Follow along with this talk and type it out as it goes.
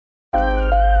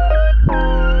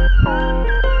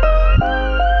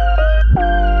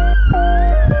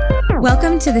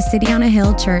Welcome to the City on a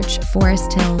Hill Church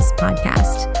Forest Hills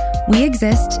podcast. We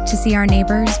exist to see our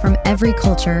neighbors from every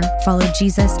culture follow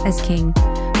Jesus as King.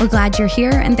 We're glad you're here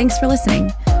and thanks for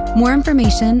listening. More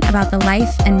information about the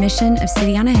life and mission of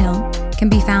City on a Hill can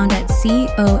be found at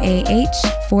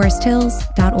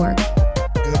coahforesthills.org.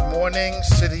 Good morning,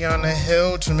 City on a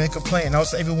Hill, Jamaica Plain.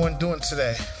 How's everyone doing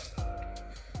today?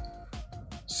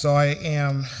 So I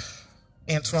am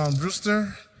Antoine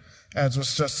Brewster. As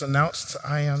was just announced,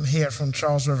 I am here from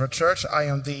Charles River Church. I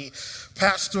am the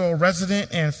pastoral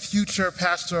resident and future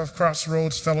pastor of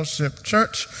Crossroads Fellowship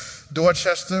Church,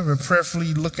 Dorchester. We're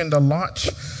prayerfully looking to launch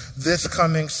this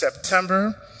coming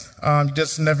September. You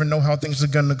just never know how things are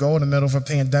going to go in the middle of a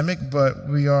pandemic, but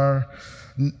we are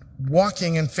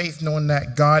walking in faith, knowing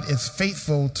that God is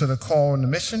faithful to the call and the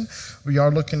mission. We are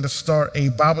looking to start a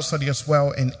Bible study as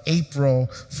well in April,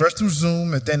 first through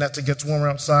Zoom, and then as it gets warmer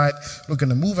outside, looking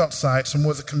to move outside so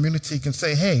more of the community can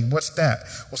say, hey, what's that?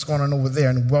 What's going on over there?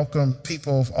 And welcome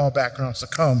people of all backgrounds to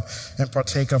come and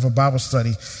partake of a Bible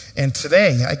study. And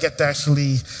today, I get to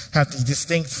actually have the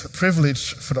distinct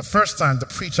privilege for the first time to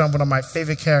preach on one of my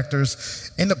favorite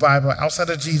characters in the Bible, outside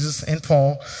of Jesus and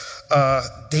Paul,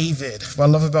 David. What I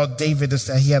love about David is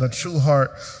that he had a true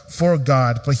heart for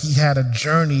God, but he had a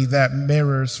journey that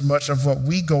mirrors much of what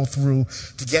we go through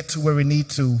to get to where we need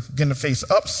to. We're going to face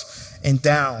ups and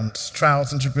downs,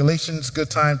 trials and tribulations, good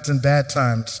times and bad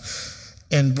times.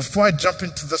 And before I jump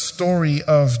into the story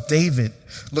of David,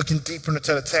 looking deeper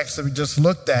into the text that we just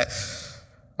looked at,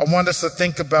 I want us to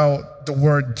think about the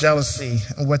word jealousy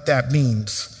and what that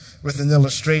means with an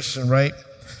illustration, right?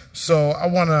 So I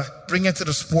want to bring into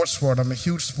the sports world. I'm a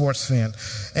huge sports fan.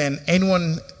 And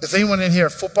is anyone in here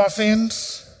football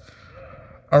fans?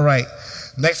 All right.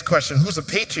 Next question. Who's a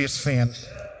Patriots fan?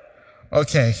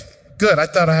 Okay. Good. I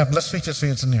thought I have less Patriots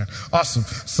fans in here. Awesome.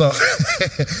 So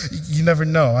you never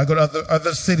know. I go to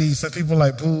other cities and people are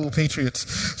like, boo, Patriots.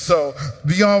 So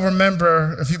we all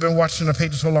remember, if you've been watching the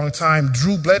Patriots for a long time,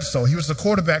 Drew Bledsoe. He was the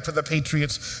quarterback for the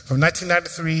Patriots from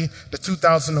 1993 to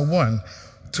 2001.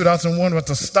 2001 was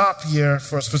a stop year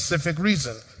for a specific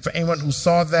reason. For anyone who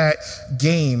saw that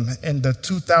game in the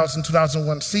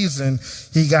 2000-2001 season,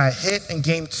 he got hit in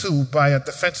game 2 by a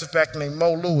defensive back named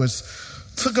Mo Lewis,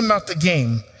 took him out the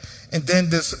game, and then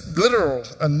this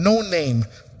no-name,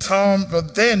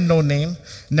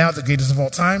 now the greatest of all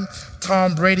time,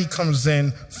 Tom Brady comes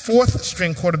in, fourth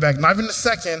string quarterback, not even the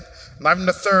second, not even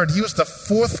the third, he was the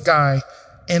fourth guy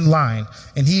in line,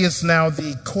 and he is now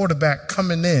the quarterback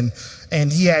coming in,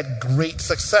 and he had great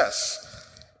success.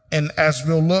 And as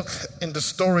we'll look in the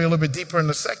story a little bit deeper in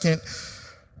a second,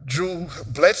 Drew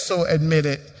Bledsoe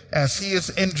admitted, as he is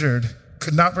injured,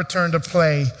 could not return to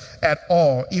play at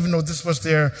all, even though this was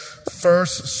their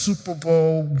first Super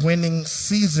Bowl winning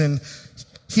season.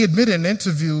 He admitted in an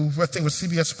interview, I think with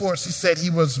CBS Sports, he said he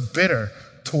was bitter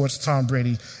towards Tom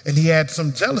Brady, and he had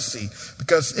some jealousy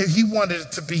because he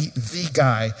wanted to be the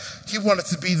guy. He wanted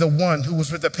to be the one who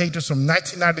was with the Patriots from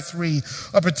 1993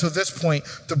 up until this point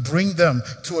to bring them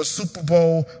to a Super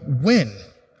Bowl win.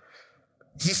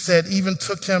 He said it even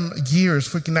took him years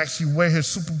for he can actually wear his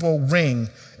Super Bowl ring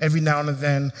every now and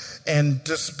then and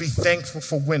just be thankful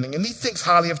for winning. And he thinks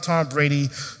highly of Tom Brady.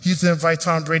 He used to invite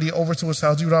Tom Brady over to his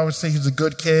house. He would always say he's a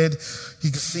good kid. He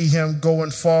could see him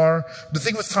going far. The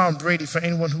thing with Tom Brady, for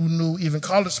anyone who knew even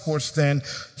college sports then,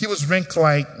 he was ranked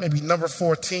like maybe number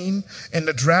 14 in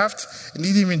the draft, and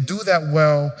he didn't even do that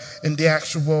well in the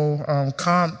actual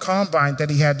combine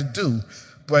that he had to do.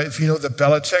 But if you know the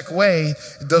Belichick way,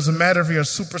 it doesn't matter if you're a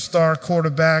superstar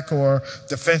quarterback or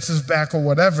defensive back or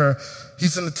whatever,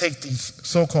 he's going to take these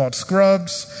so-called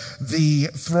scrubs, the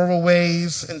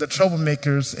throwaways, and the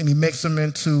troublemakers, and he makes them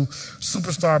into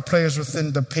superstar players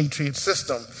within the Patriot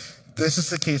system. This is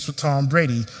the case with Tom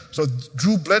Brady. So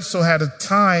Drew Bledsoe had a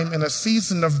time and a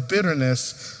season of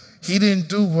bitterness. He didn't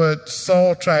do what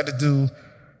Saul tried to do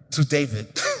to David,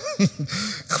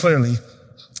 clearly.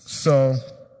 So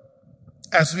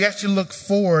as we actually look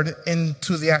forward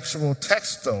into the actual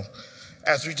text, though,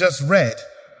 as we just read,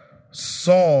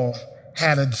 Saul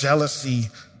had a jealousy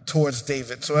towards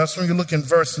David. So that's when you look in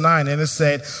verse 9, and it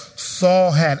said,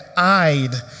 Saul had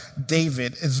eyed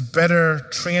David. It's better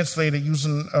translated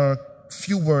using a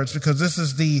few words because this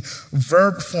is the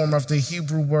verb form of the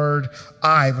Hebrew word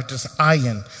eye, which is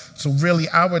ayin. So really,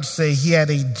 I would say he had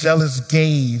a jealous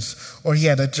gaze or he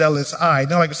had a jealous eye. You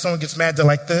know, like if someone gets mad, they're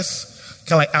like this.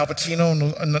 Kind of like Al Pacino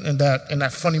in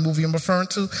that funny movie I'm referring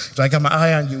to. So I got my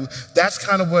eye on you. That's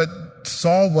kind of what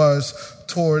Saul was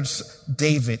towards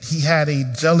David. He had a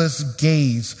jealous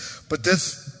gaze. But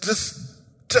this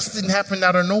just didn't happen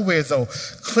out of nowhere, though.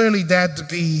 Clearly, that had to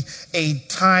be a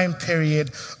time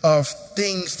period of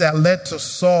things that led to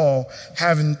Saul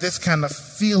having this kind of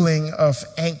feeling of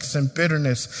angst and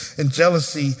bitterness and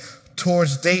jealousy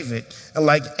towards David. And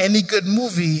like any good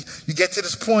movie, you get to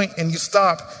this point and you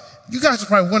stop. You guys are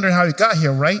probably wondering how he got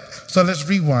here, right? So let's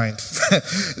rewind.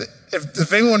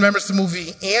 If anyone remembers the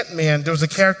movie Ant-Man, there was a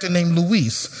character named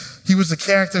Luis. He was a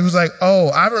character who's like, oh,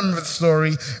 I remember the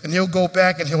story, and he'll go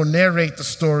back and he'll narrate the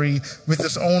story with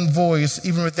his own voice,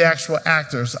 even with the actual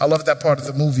actors. I love that part of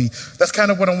the movie. That's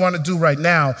kind of what I want to do right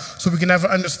now, so we can have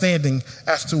an understanding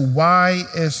as to why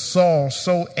is Saul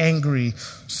so angry,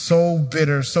 so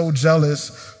bitter, so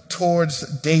jealous towards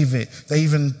David. They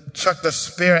even chucked a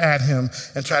spear at him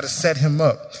and tried to set him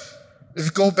up. If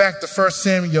you go back to 1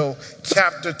 Samuel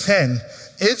chapter 10,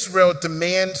 Israel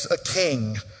demands a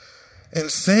king. And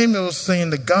Samuel is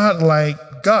saying to God,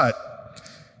 like, God,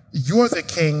 you're the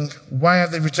king. Why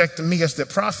have they rejected me as their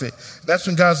prophet? That's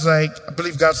when God's like, I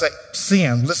believe God's like,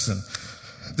 Sam, listen,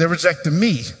 they're rejecting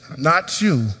me, not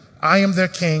you. I am their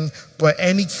king, but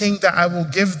any king that I will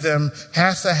give them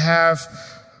has to have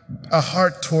a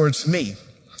heart towards me.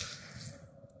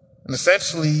 And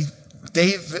essentially,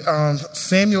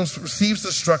 Samuel receives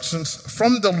instructions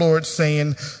from the Lord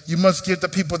saying, you must give the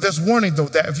people this warning, though,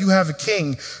 that if you have a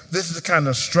king, this is the kind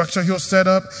of structure he'll set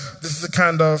up. This is the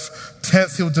kind of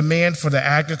tenth he'll demand for the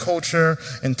agriculture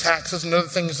and taxes and other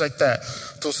things like that.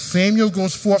 So Samuel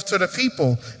goes forth to the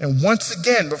people. And once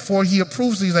again, before he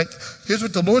approves, he's like, here's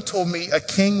what the Lord told me a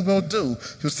king will do.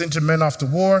 He'll send your men off to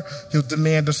war. He'll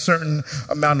demand a certain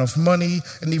amount of money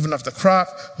and even of the crop.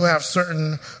 He'll have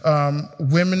certain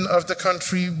women of the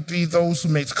country be those who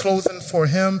makes clothing for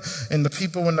him and the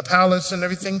people in the palace and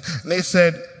everything. And they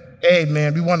said, hey,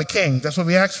 man, we want a king. That's what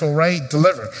we asked for, right?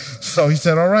 Deliver. So he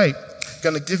said, all right,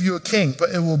 going to give you a king,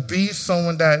 but it will be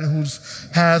someone that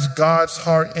has God's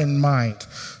heart in mind.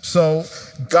 So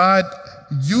God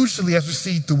usually, as we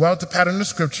see throughout the pattern of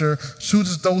Scripture,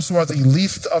 chooses those who are the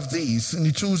least of these. And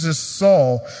he chooses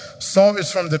Saul. Saul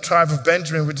is from the tribe of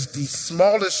Benjamin, which is the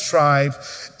smallest tribe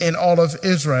in all of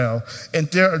Israel. And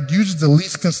they're usually the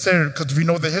least considered, because we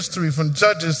know the history from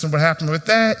Judges and what happened with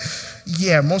that.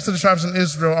 Yeah, most of the tribes in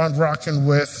Israel aren't rocking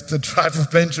with the tribe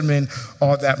of Benjamin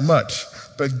all that much.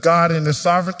 But God in his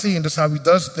sovereignty and just how he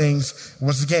does things,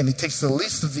 once again, he takes the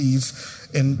least of these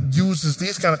and uses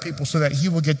these kind of people so that he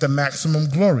will get the maximum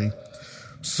glory.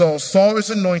 So Saul is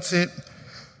anointed,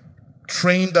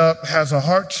 trained up, has a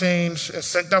heart change, and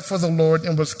sent out for the Lord,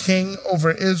 and was king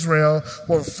over Israel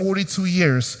for 42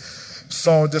 years.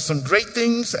 Saul did some great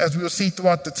things, as we will see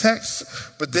throughout the text,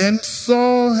 but then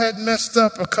Saul had messed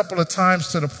up a couple of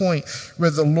times to the point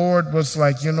where the Lord was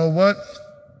like, you know what?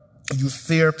 You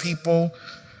fear people.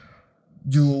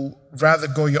 You rather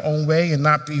go your own way and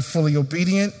not be fully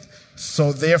obedient.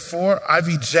 So therefore, I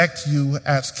reject you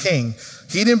as king.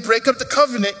 He didn't break up the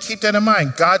covenant. Keep that in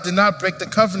mind. God did not break the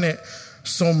covenant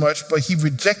so much, but he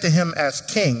rejected him as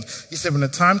king. He said, when the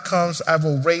time comes, I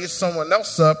will raise someone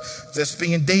else up, this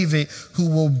being David, who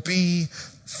will be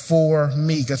for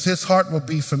me, because his heart will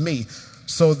be for me.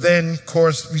 So then, of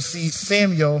course, we see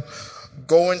Samuel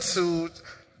go into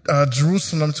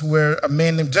Jerusalem to where a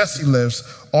man named Jesse lives.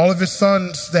 All of his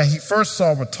sons that he first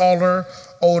saw were taller,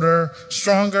 older,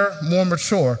 stronger, more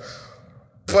mature.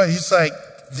 But he's like,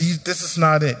 this is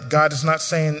not it. God is not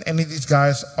saying any of these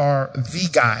guys are the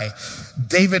guy.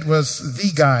 David was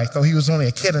the guy, though he was only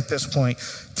a kid at this point,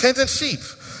 tending sheep,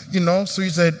 So he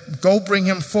said, go bring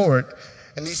him forward.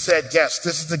 And he said, yes,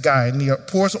 this is the guy. And he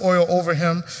pours oil over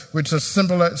him, which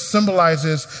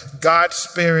symbolizes God's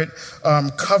spirit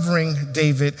covering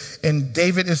David. And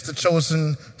David is the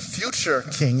chosen future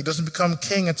king. He doesn't become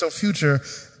king until future,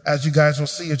 as you guys will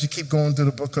see as you keep going through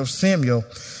the book of Samuel.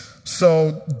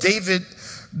 So David,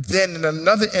 then in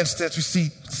another instance, we see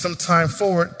some time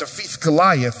forward, defeats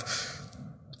Goliath.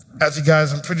 As you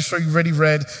guys, I'm pretty sure you already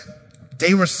read,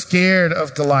 they were scared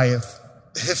of Goliath.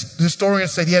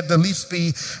 Historians said he had to at least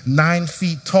be 9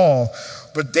 feet tall.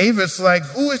 But David's like,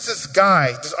 who is this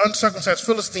guy, this uncircumcised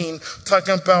Philistine,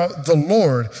 talking about the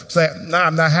Lord? It's like, nah,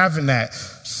 I'm not having that.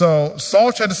 So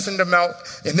Saul tried to send him out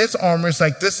in his armor. It's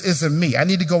like, this isn't me. I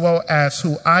need to go out as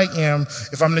who I am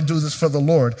if I'm going to do this for the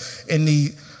Lord. And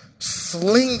he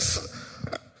slings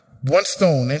one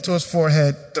stone into his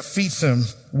forehead, defeats him,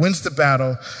 wins the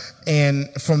battle. And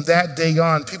from that day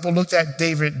on, people looked at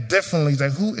David differently.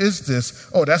 Like, who is this?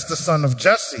 Oh, that's the son of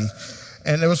Jesse.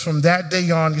 And it was from that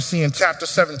day on, you see in chapter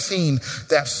 17,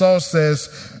 that Saul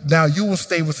says, now you will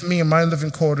stay with me in my living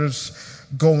quarters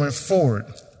going forward.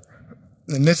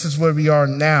 And this is where we are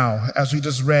now, as we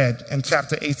just read in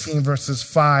chapter 18, verses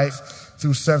 5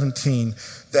 through 17,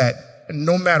 that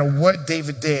no matter what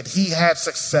David did, he had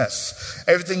success.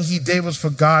 Everything he did was for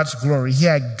God's glory. He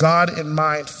had God in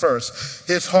mind first.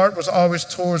 His heart was always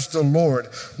towards the Lord,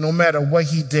 no matter what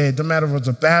he did, no matter if it was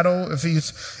a battle,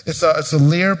 it's a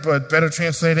lyre, but better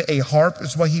translated, a harp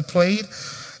is what he played,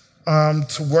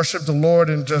 to worship the Lord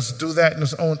and just do that in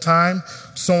his own time,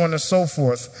 so on and so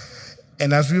forth.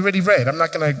 And as we already read, I'm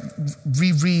not going to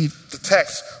reread the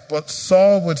text, but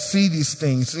Saul would see these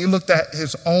things. And he looked at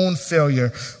his own failure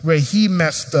where he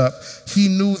messed up. He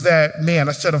knew that, man,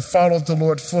 I should have followed the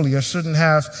Lord fully. I shouldn't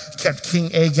have kept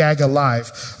King Agag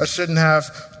alive. I shouldn't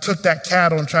have took that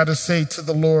cattle and tried to say to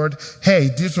the Lord, hey,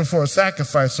 these were for a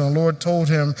sacrifice. And the Lord told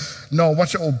him, no, I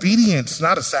want your obedience,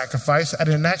 not a sacrifice. I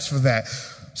didn't ask for that.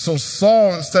 So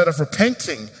Saul, instead of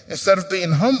repenting, instead of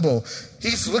being humble,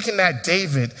 he's looking at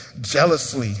David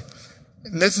jealously.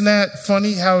 And isn't that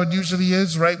funny how it usually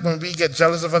is, right? When we get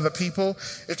jealous of other people,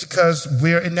 it's because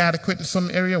we're inadequate in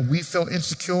some area, we feel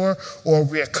insecure, or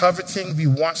we're coveting, we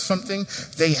want something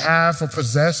they have or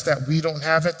possess that we don't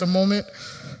have at the moment,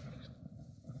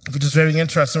 which is very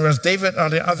interesting. Whereas David,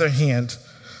 on the other hand,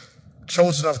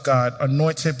 chosen of God,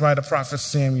 anointed by the prophet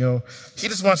Samuel, he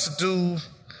just wants to do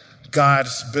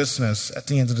God's business at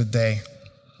the end of the day.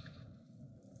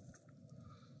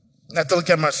 I have to look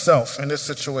at myself in this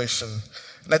situation.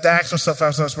 And I have to ask myself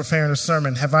as I was preparing the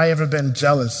sermon, have I ever been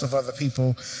jealous of other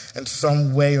people in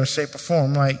some way or shape or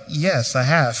form? Like, yes, I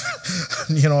have.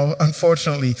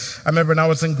 Unfortunately. I remember when I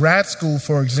was in grad school,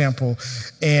 for example,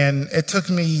 and it took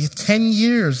me 10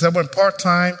 years. I went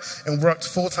part-time and worked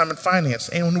full-time in finance.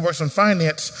 Anyone who works in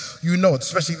finance, you know,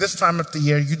 especially this time of the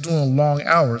year, you're doing long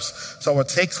hours. So I would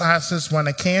take classes when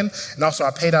I can, and also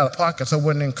I paid out of pocket so I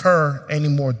wouldn't incur any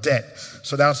more debt.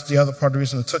 So that was the other part of the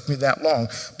reason it took me that long.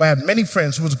 But I had many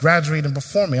friends who was graduating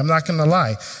before me. I'm not going to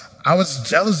lie. I was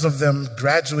jealous of them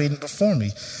graduating before me.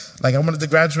 Like, I wanted to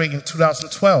graduate in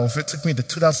 2012. It took me to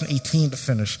 2018 to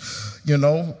finish.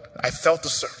 I felt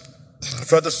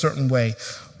a certain way.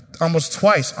 Almost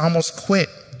twice, almost quit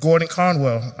Gordon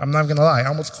Conwell. I'm not going to lie. I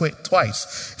almost quit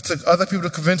twice. It took other people to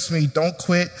convince me, don't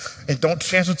quit and don't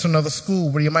transfer to another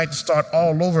school where you might start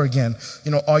all over again.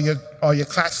 All your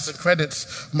classes and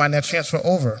credits might not transfer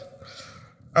over.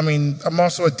 I mean, I'm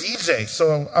also a DJ,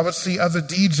 so I would see other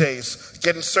DJs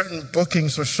getting certain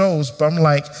bookings for shows, but I'm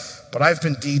like, but I've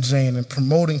been DJing and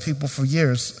promoting people for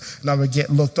years, and I would get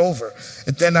looked over.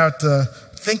 And then I have to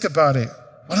think about it.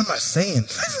 What am I saying?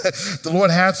 The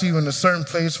Lord has you in a certain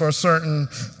place for a certain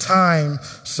time,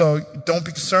 so don't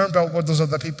be concerned about what those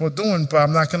other people are doing, but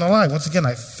I'm not going to lie. Once again,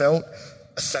 I felt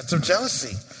a sense of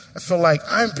jealousy. I feel like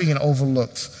I'm being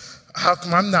overlooked. How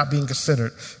come I'm not being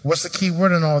considered? What's the key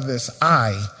word in all this?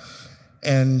 I.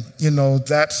 And,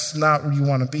 that's not where you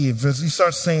want to be. If you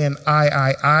start saying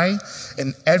I,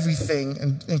 and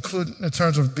everything, including in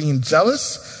terms of being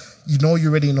jealous, you're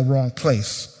already in the wrong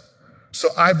place. So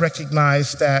I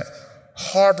recognize that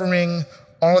harboring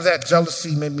all of that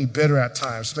jealousy made me bitter at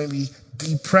times, made me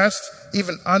depressed,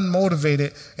 even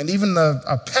unmotivated, and even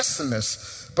a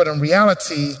pessimist. But in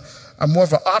reality, I'm more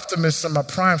of an optimist in my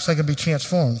prime so I can be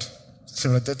transformed. See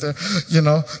what I did there?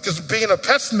 Because being a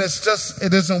pessimist,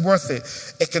 it isn't worth it.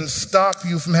 It can stop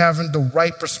you from having the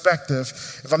right perspective.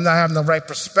 If I'm not having the right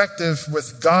perspective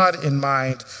with God in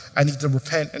mind, I need to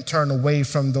repent and turn away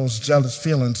from those jealous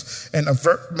feelings and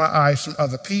avert my eyes from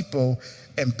other people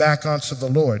and back onto the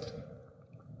Lord.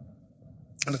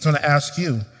 And I'm going to ask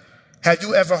you, have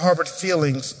you ever harbored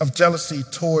feelings of jealousy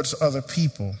towards other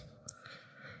people?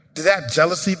 Did that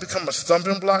jealousy become a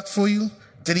stumbling block for you?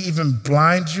 Did it even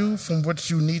blind you from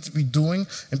what you need to be doing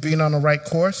and being on the right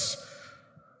course?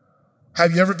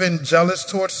 Have you ever been jealous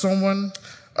towards someone,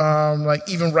 like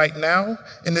even right now?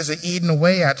 And is it eating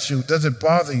away at you? Does it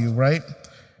bother you, right?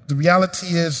 The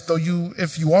reality is,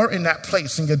 if you are in that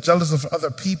place and get jealous of other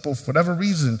people for whatever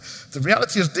reason, the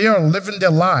reality is they are living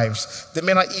their lives. They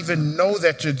may not even know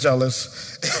that you're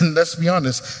jealous. And let's be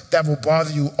honest, that will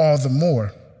bother you all the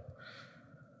more.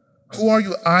 Who are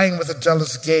you eyeing with a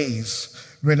jealous gaze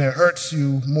when it hurts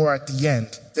you more at the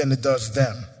end than it does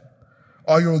them?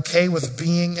 Are you okay with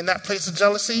being in that place of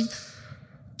jealousy?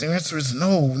 The answer is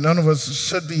no. None of us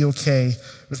should be okay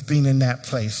with being in that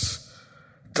place.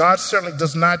 God certainly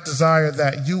does not desire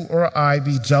that you or I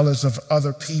be jealous of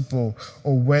other people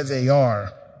or where they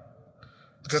are.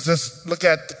 Because let's look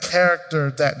at the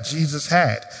character that Jesus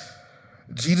had.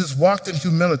 Jesus walked in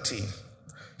humility.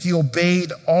 He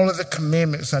obeyed all of the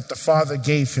commandments that the Father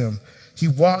gave him. He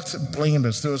walked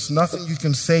blameless. There was nothing you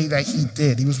can say that he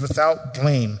did. He was without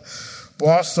blame. But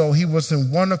also, he was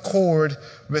in one accord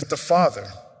with the Father.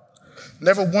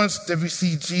 Never once did we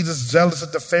see Jesus jealous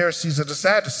of the Pharisees or the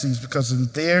Sadducees, because in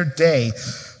their day,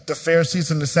 the Pharisees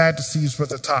and the Sadducees were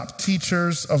the top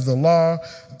teachers of the law.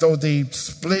 Though they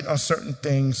split on certain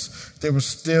things, they were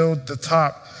still the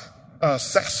top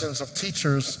sections of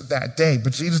teachers that day.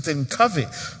 But Jesus didn't covet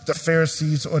the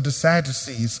Pharisees or the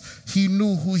Sadducees. He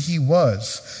knew who he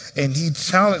was, and he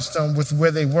challenged them with where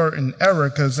they were in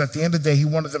error, because at the end of the day, he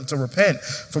wanted them to repent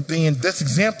for being this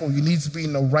example. You need to be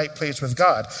in the right place with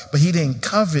God. But he didn't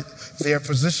covet their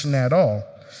position at all.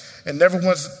 And never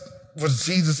once was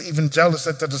Jesus even jealous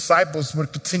that the disciples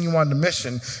would continue on the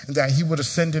mission and that he would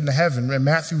ascend into heaven. In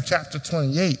Matthew chapter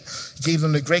 28, he gave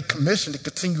them the Great Commission to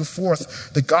continue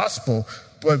forth the gospel.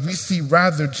 But we see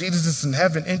rather Jesus is in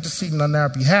heaven interceding on our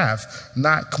behalf,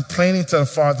 not complaining to the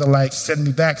Father like, send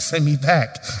me back,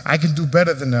 I can do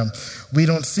better than them. We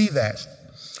don't see that.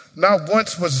 Not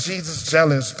once was Jesus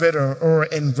jealous, bitter, or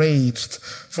enraged.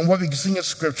 From what we can see in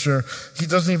Scripture, he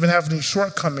doesn't even have any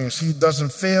shortcomings. He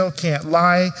doesn't fail, can't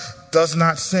lie, does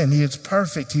not sin. He is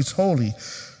perfect, he's holy.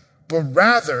 But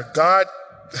rather, God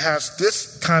has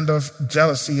this kind of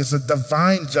jealousy, is a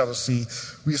divine jealousy.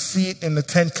 We see it in the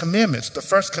 10 Commandments. The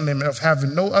first commandment of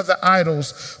having no other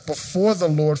idols before the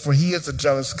Lord, for he is a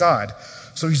jealous God.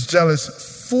 So he's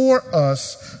jealous for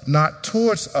us, not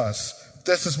towards us.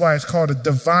 This is why it's called a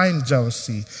divine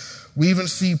jealousy. We even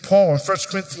see Paul in 2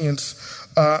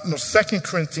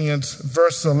 Corinthians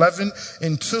verse 11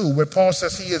 and 2, where Paul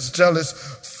says he is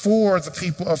jealous for the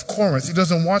people of Corinth. He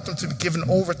doesn't want them to be given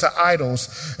over to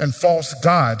idols and false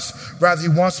gods. Rather, he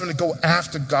wants them to go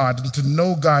after God and to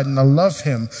know God and to love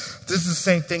him. This is the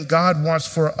same thing God wants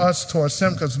for us towards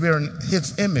him, because we are in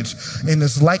his image, in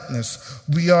his likeness.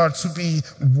 We are to be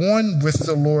one with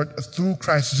the Lord through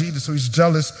Christ Jesus. So he's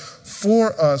jealous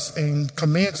for us and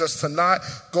commands us to not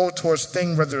go towards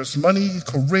things, whether it's money,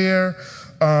 career,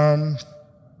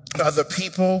 other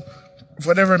people,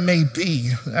 whatever it may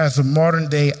be, as a modern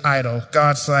day idol.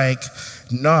 God's like,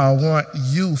 no, I want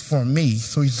you for me.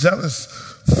 So he's jealous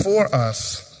for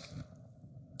us.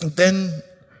 And then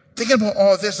thinking about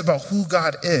all this, about who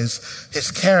God is,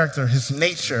 his character, his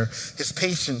nature, his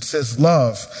patience, his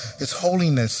love, his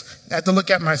holiness, I had to look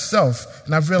at myself,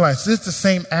 and I've realized this is the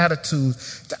same attitude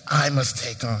that I must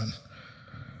take on.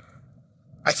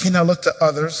 I cannot look to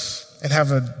others and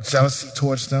have a jealousy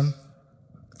towards them,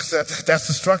 because that's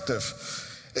destructive.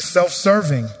 It's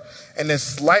self-serving, and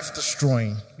it's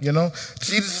life-destroying, you know?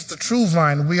 Jesus is the true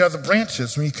vine. We are the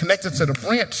branches. When you're connected to the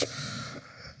branch,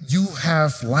 you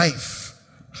have life.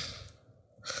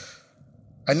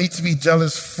 I need to be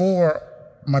jealous for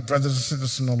my brothers and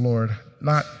sisters in the Lord,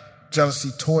 not jealousy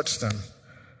towards them.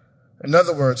 In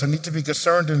other words, I need to be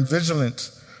concerned and vigilant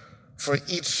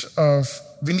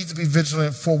we need to be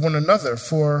vigilant for one another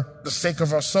for the sake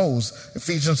of our souls.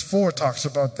 Ephesians 4 talks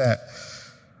about that.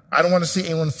 I don't want to see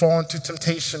anyone fall into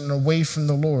temptation away from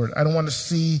the Lord. I don't want to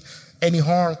see any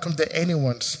harm come to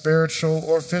anyone, spiritual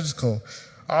or physical.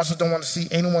 I also don't want to see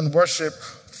anyone worship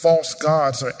false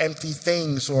gods or empty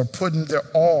things or putting their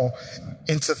all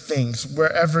into things.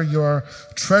 Wherever your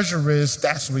treasure is,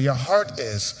 that's where your heart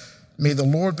is. May the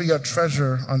Lord be your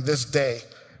treasure on this day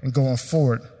and going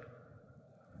forward.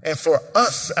 And for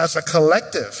us as a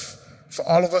collective, for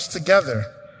all of us together,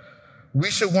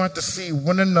 we should want to see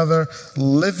one another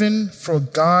living for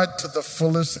God to the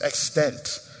fullest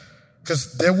extent.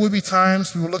 Because there will be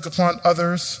times we will look upon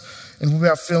others and we will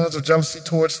have feelings of jealousy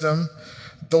towards them.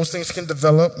 Those things can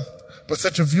develop. But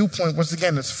such a viewpoint, once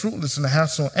again, is fruitless and it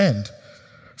has no end.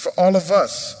 For all of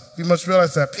us, we must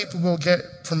realize that people will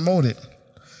get promoted,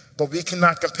 but we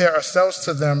cannot compare ourselves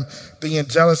to them being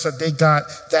jealous that they got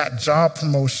that job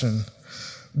promotion.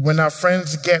 When our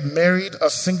friends get married,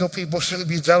 us single people shouldn't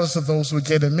be jealous of those who are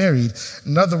getting married.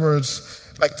 In other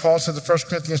words, like Paul said in 1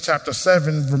 Corinthians chapter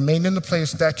 7, remain in the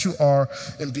place that you are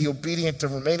and be obedient to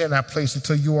remain in that place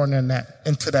until you are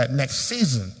into that next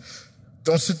season.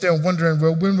 Don't sit there wondering,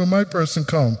 well, when will my person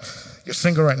come? You're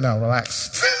single right now,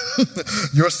 relax.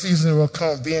 Your season will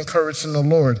come. Be encouraged in the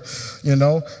Lord. You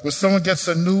know, when someone gets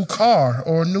a new car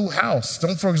or a new house,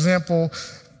 don't, for example,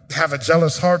 have a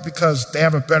jealous heart because they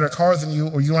have a better car than you,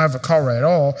 or you don't have a car at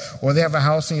all, or they have a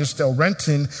house and you're still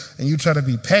renting and you try to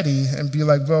be petty and be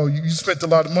like, well, you spent a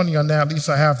lot of money on that, at least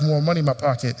I have more money in my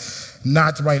pocket.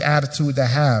 Not the right attitude to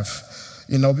have.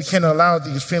 You know, we can't allow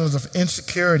these feelings of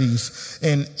insecurities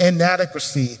and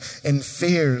inadequacy and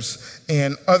fears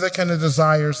and other kind of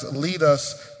desires lead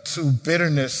us to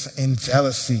bitterness and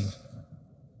jealousy.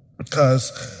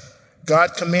 Because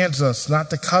God commands us not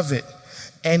to covet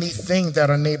anything that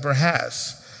our neighbor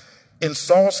has. In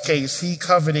Saul's case, he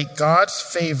coveted God's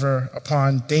favor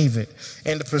upon David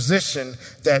and the position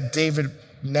that David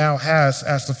now has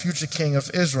as the future king of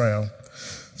Israel.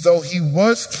 Though he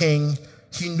was king,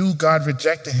 he knew God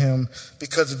rejected him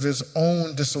because of his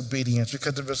own disobedience,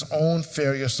 because of his own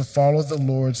failures to follow the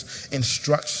Lord's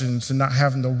instructions and not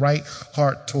having the right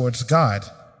heart towards God.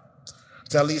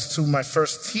 That leads to my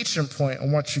first teaching point. I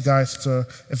want you guys to,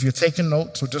 if you're taking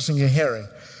notes or just in your hearing,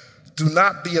 do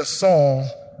not be a Saul,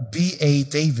 be a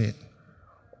David.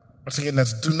 Once again,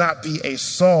 that's do not be a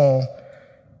Saul,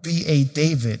 be a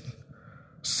David.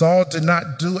 Saul did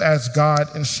not do as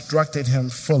God instructed him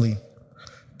fully.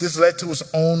 This led to his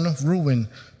own ruin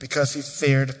because he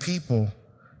feared people.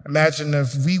 Imagine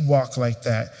if we walk like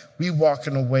that. We walk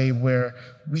in a way where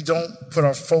we don't put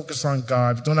our focus on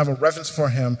God. We don't have a reverence for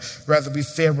him. Rather, we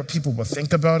fear what people will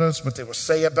think about us, what they will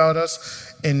say about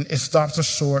us. And it stops us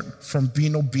short from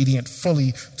being obedient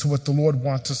fully to what the Lord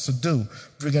wants us to do,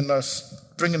 bringing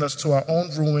us to our own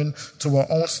ruin, to our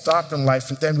own stop in life.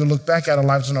 And then we look back at our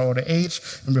lives in our older age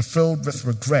and we're filled with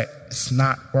regret. It's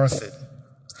not worth it.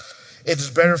 It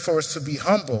is better for us to be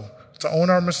humble, to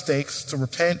own our mistakes, to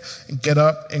repent and get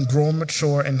up and grow and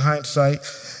mature in hindsight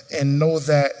and know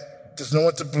that there's no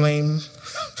one to blame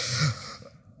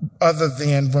other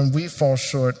than when we fall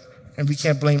short, and we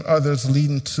can't blame others,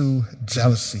 leading to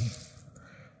jealousy.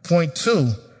 Point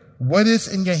 2, what is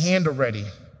in your hand already?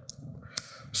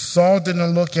 Saul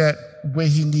didn't look at where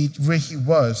he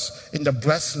was, in the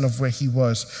blessing of where he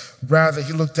was. Rather,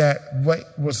 he looked at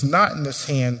what was not in his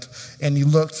hand, and he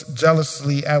looked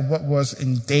jealously at what was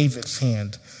in David's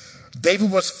hand. David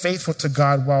was faithful to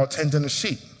God while tending the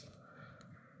sheep,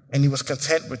 and he was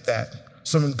content with that.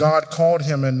 So when God called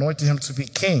him and anointed him to be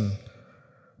king,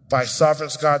 by sovereign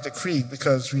God decree,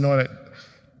 because we know that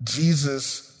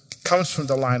Jesus comes from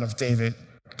the line of David,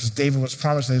 because David was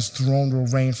promised that his throne will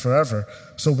reign forever.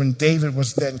 So when David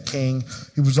was then king,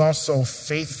 he was also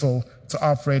faithful to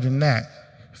operate in that.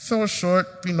 Fell short,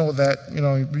 we know that,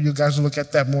 you guys will look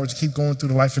at that more to keep going through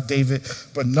the life of David.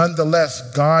 But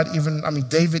nonetheless,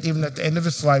 David, even at the end of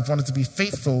his life, wanted to be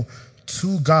faithful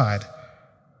to God.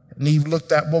 And he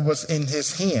looked at what was in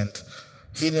his hand.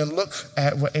 He didn't look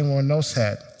at what anyone else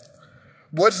had.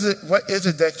 What is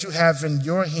it that you have in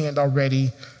your hand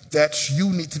already that you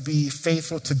need to be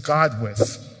faithful to God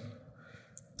with?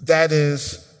 That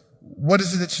is, what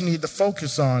is it that you need to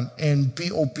focus on and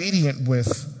be obedient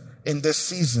with in this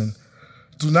season?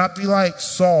 Do not be like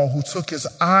Saul, who took his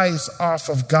eyes off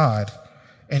of God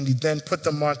and he then put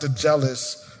them onto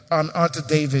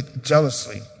David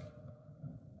jealously.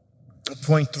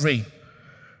 Point 3,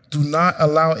 do not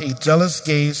allow a jealous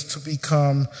gaze to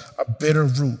become a bitter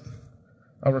root.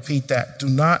 I'll repeat that. Do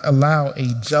not allow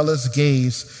a jealous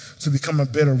gaze to become a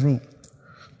bitter root.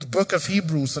 The book of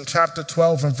Hebrews in chapter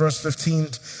 12 and verse 15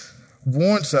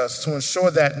 warns us to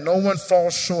ensure that no one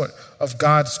falls short of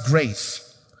God's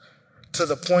grace, to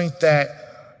the point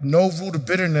that no root of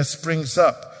bitterness springs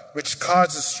up, which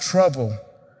causes trouble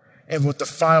and will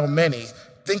defile many.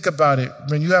 Think about it.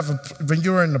 When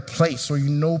you're in a place where you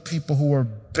know people who are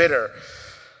bitter,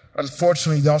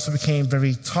 unfortunately, they also became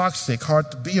very toxic,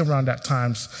 hard to be around at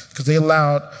times because they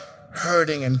allowed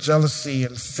hurting and jealousy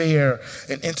and fear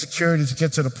and insecurity to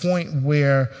get to the point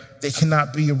where they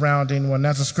cannot be around anyone.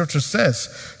 As the scripture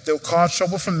says, they'll cause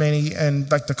trouble for many, and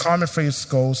like the common phrase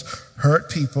goes, hurt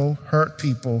people.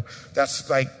 That's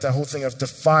like the whole thing of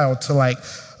defile,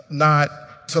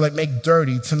 to make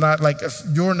dirty, to not if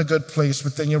you're in a good place,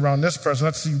 but then you're around this person,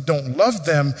 that's you don't love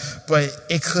them, but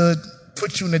it could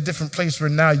put you in a different place where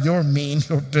now you're mean,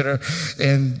 you're bitter.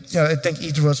 And I think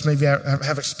each of us maybe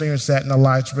have experienced that in our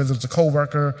lives, whether it's a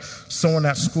coworker, someone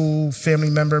at school, family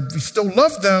member. We still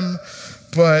love them,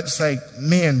 but it's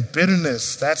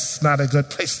bitterness, that's not a good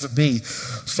place to be.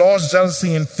 Saul's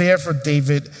jealousy and fear for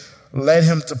David led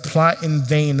him to plot in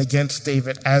vain against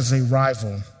David as a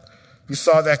rival. We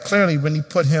saw that clearly when he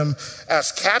put him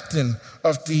as captain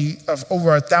of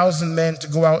over 1,000 men to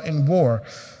go out in war.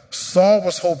 Saul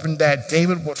was hoping that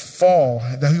David would fall,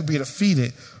 that he would be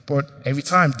defeated, but every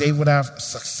time David would have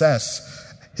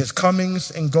success. His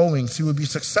comings and goings, he would be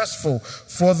successful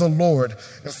for the Lord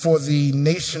and for the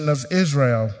nation of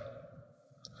Israel.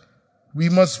 We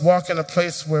must walk in a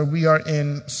place where we are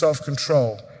in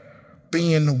self-control,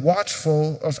 being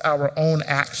watchful of our own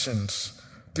actions,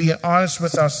 being honest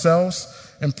with ourselves,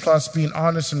 and plus being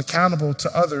honest and accountable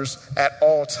to others at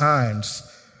all times.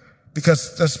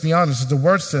 Because let's be honest, the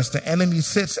word says the enemy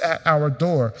sits at our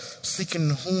door, seeking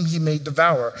whom he may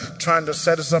devour, trying to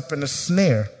set us up in a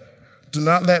snare. Do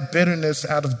not let bitterness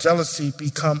out of jealousy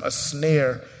become a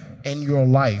snare in your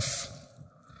life.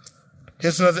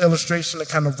 Here's another illustration to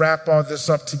kind of wrap all this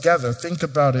up together. Think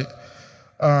about it.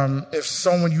 If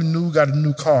someone you knew got a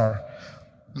new car,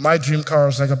 My dream car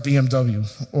is like a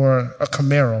BMW or a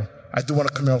Camaro. I do want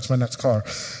a Camaro, it's my next car.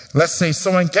 Let's say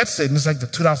someone gets it, and it's like the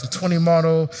 2020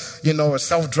 model, it's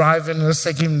self-driving. Let's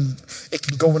say it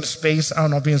can go into space. I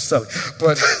don't know, I'm being silly.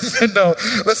 But,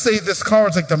 let's say this car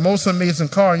is like the most amazing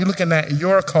car. You're looking at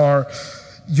your car,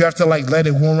 you have to let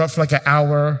it warm up for like an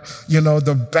hour.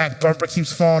 The back bumper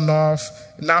keeps falling off,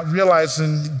 not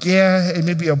realizing, it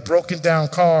may be a broken down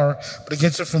car, but it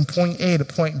gets you from point A to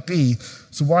point B.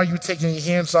 So why are you taking your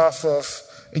hands off of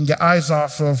and your eyes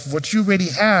off of what you already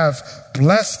have,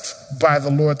 blessed by the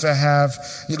Lord to have?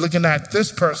 You're looking at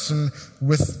this person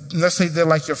with, let's say they're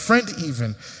like your friend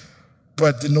even,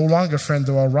 but they're no longer a friend,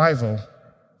 they're a rival.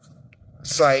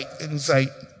 It's like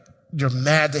you're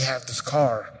mad they have this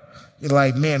car. You're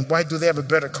like, man, why do they have a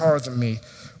better car than me?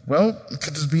 Well, it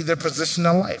could just be their position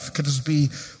in life. It could just be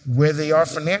where they are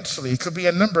financially. It could be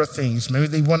a number of things. Maybe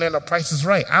they went in, a Price is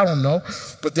Right. I don't know.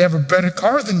 But they have a better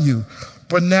car than you.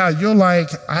 But now you're like,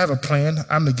 I have a plan.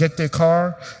 I'm going to get their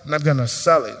car, and I'm going to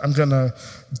sell it. I'm going to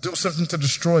do something to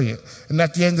destroy it. And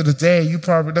at the end of the day,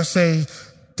 let's say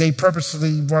they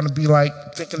purposely want to be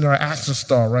thinking they're an action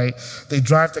star, right? They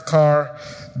drive the car,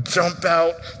 jump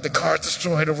out, the car is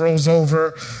destroyed, it rolls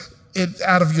over.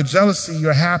 Out of your jealousy,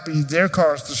 you're happy their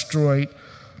car is destroyed,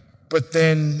 but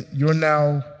then you're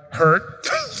now hurt.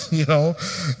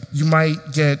 You might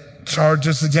get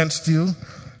charges against you.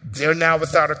 They're now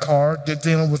without a car. They're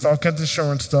dealing with all kinds of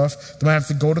insurance stuff. They might have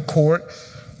to go to court.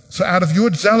 So out of your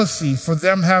jealousy for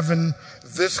them having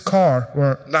this car,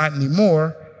 or not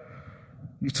anymore,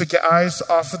 you took your eyes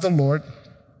off of the Lord.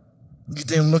 You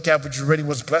didn't look at what you already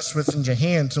was blessed with in your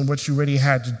hands and what you already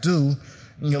had to do,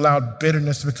 and you allowed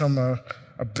bitterness to become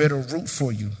a bitter root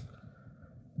for you.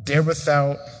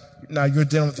 Now you're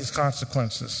dealing with these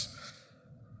consequences.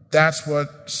 That's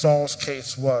what Saul's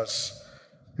case was.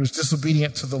 He was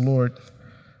disobedient to the Lord.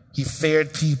 He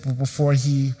feared people before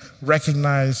he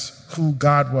recognized who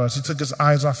God was. He took his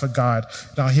eyes off of God.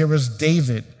 Now here is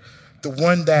David, the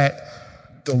one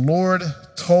that the Lord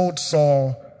told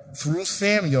Saul through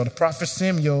Samuel, the prophet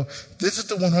Samuel, this is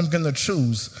the one who I'm going to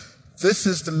choose. This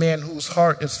is the man whose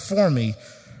heart is for me.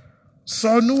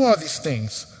 Saul knew all these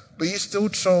things, but he still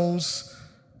chose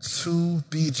to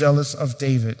be jealous of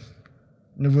David.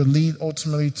 And it would lead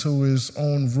ultimately to his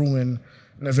own ruin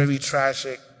in a very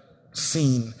tragic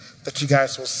scene that you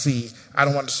guys will see. I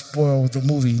don't want to spoil the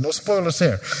movie. No spoilers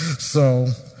here. So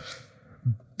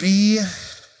be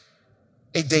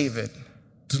a David.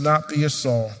 Do not be a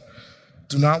Saul.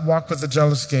 Do not walk with a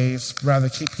jealous gaze. Rather,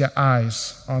 keep your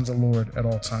eyes on the Lord at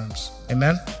all times.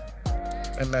 Amen?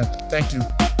 Amen. Thank you.